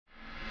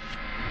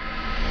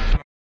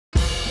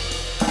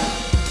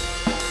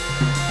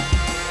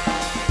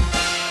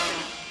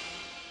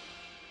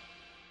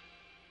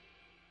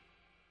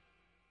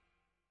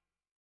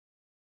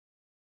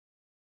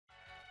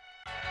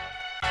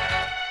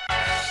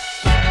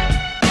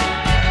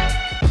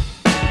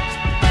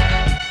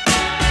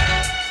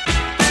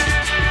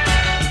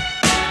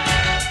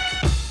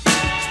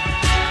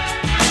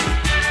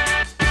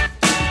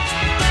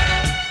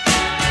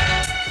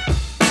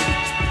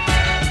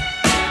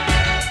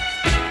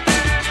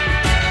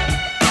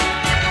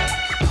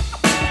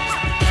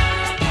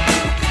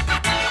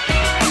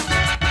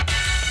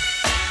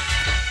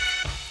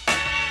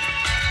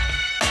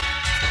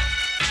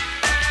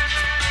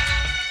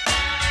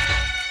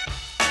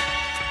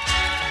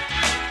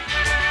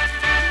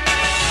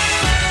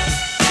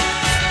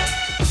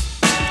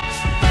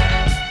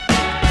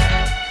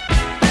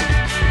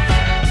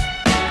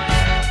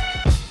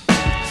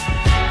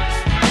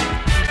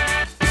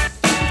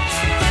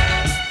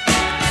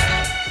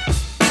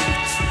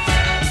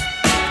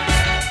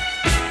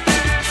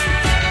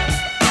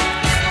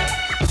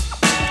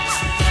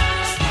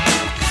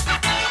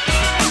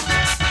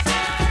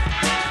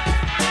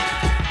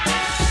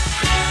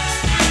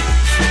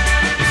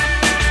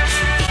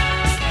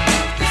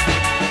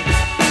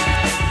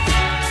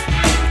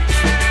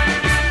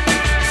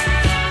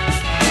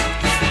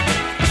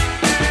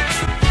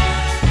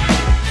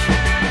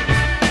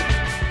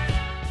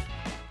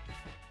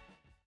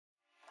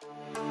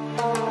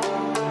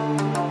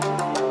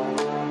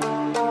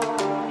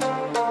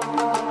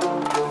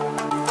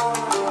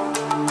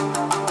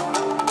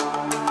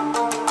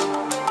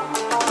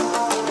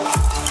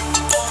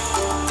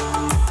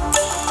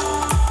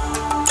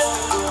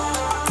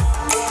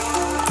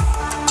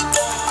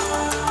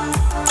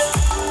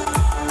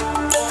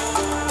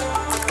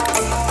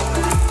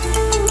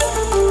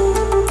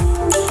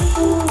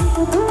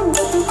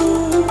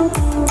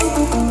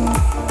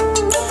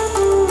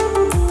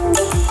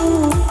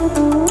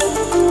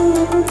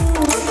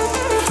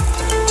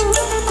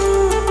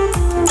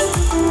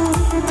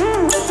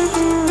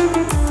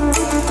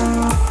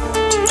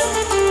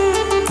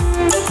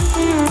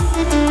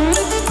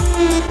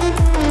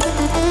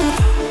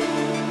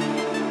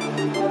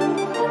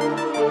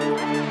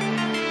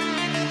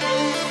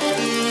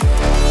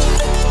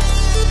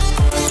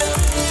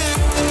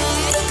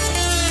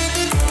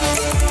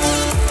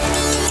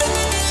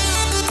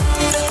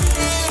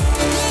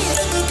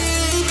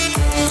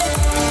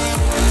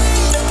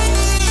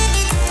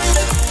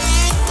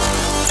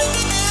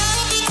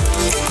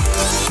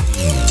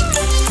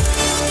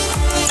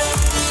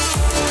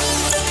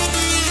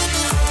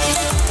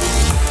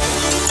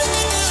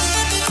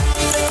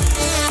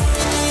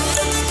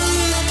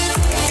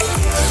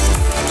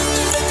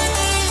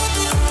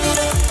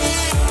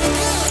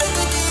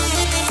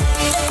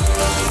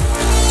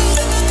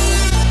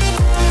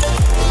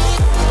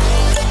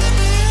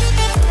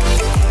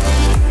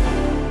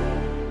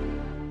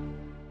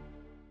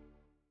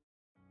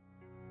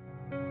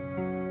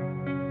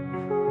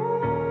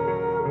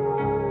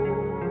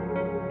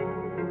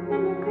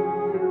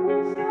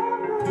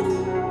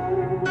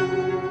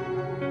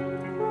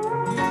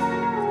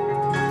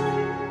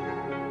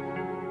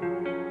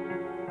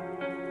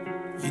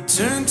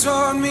turned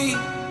toward me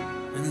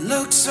and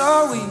looked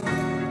so weak.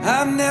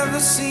 I've never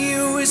seen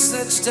you with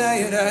such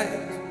tired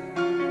eyes.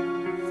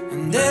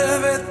 And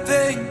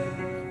everything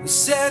we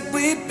said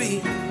we'd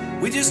be,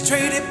 we just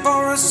traded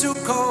for a suit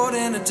coat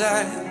and a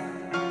tie.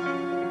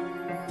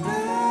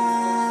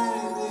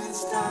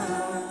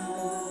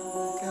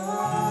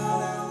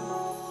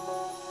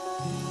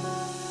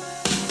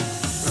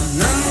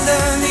 And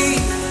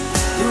underneath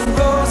the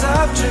rows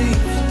of trees,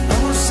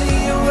 I will see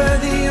you where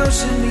the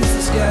ocean meets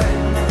the sky.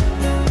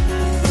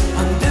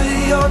 Under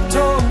your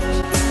toes,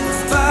 the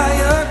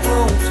fire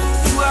grows.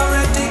 You are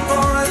ready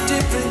for a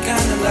different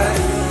kind of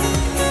life.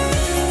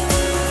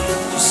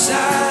 You're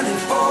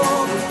silent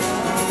for the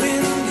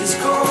wind is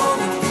cold.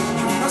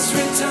 You must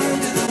return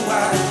to the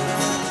wild.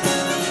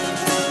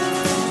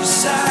 You're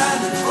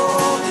silent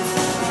for the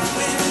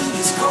wind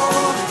is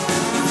cold.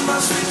 You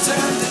must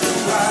return to the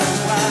wild.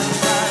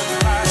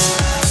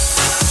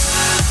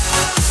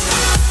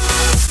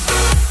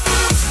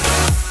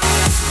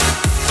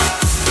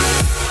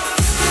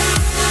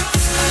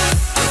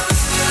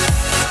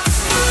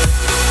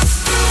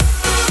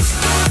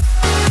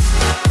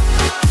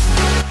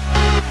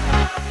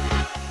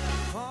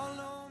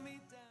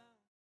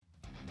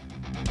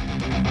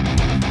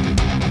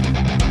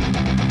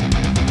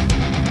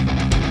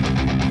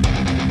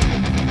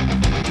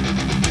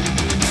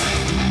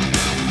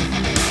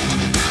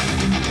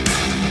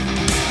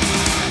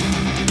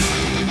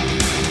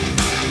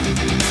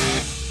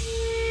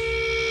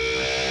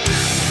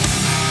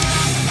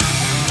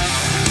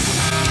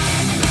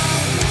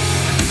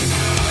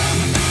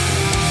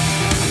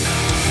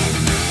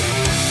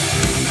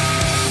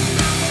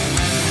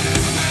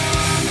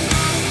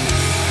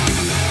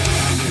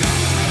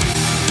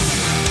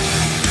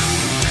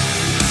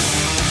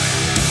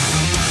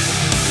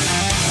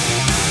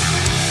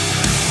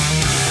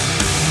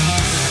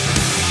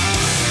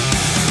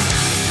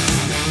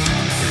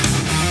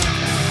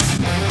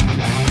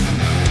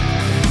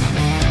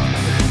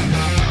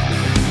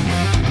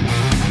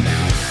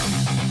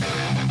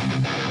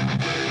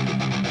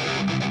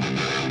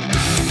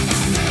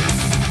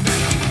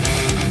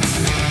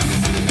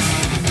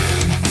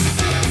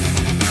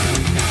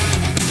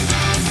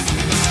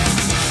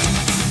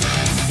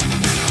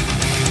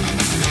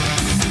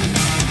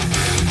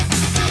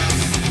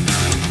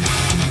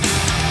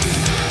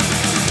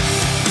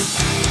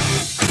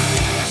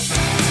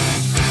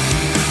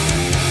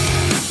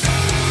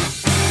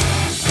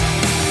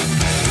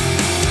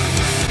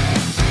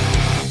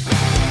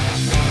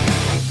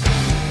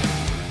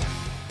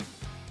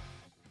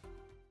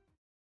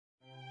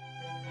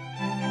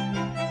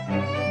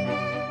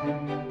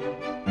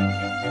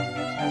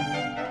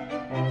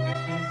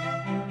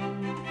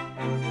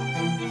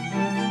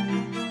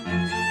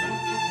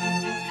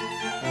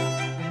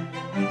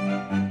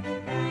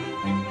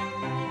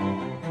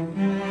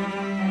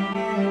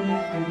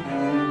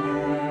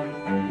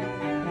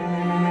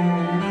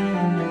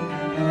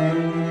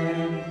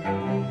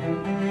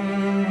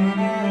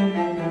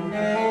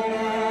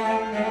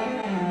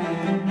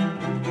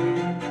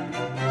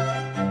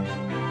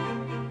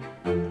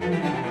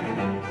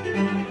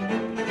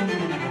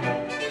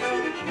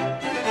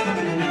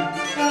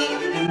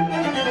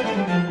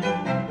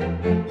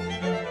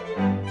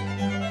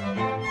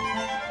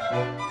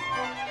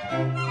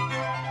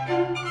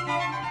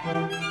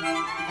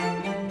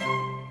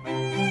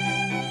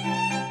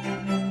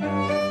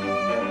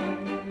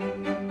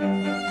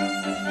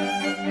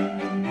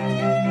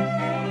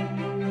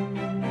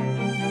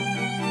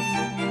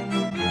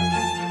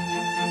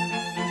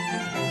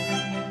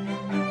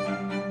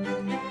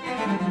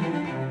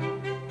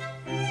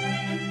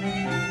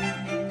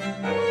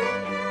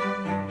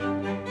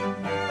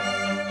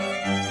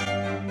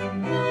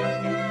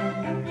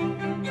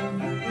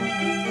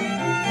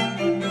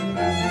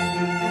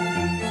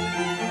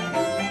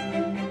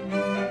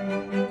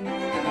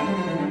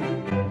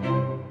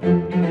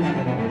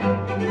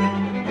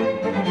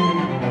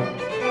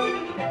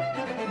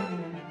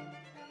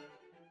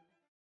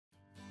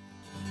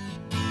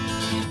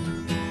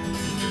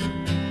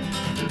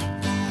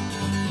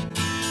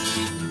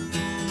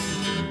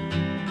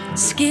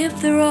 Skip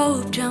the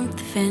rope, jump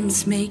the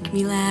fence, make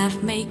me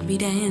laugh, make me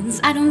dance.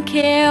 I don't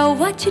care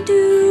what you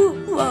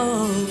do,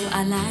 oh,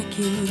 I like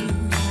you.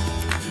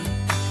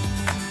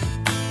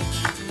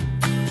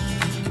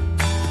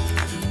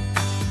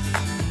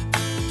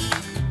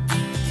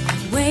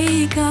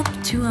 Wake up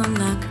to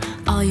unlock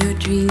all your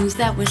dreams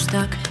that were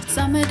stuck.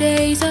 Summer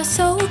days are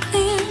so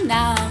clear,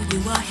 now you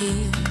are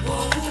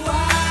here.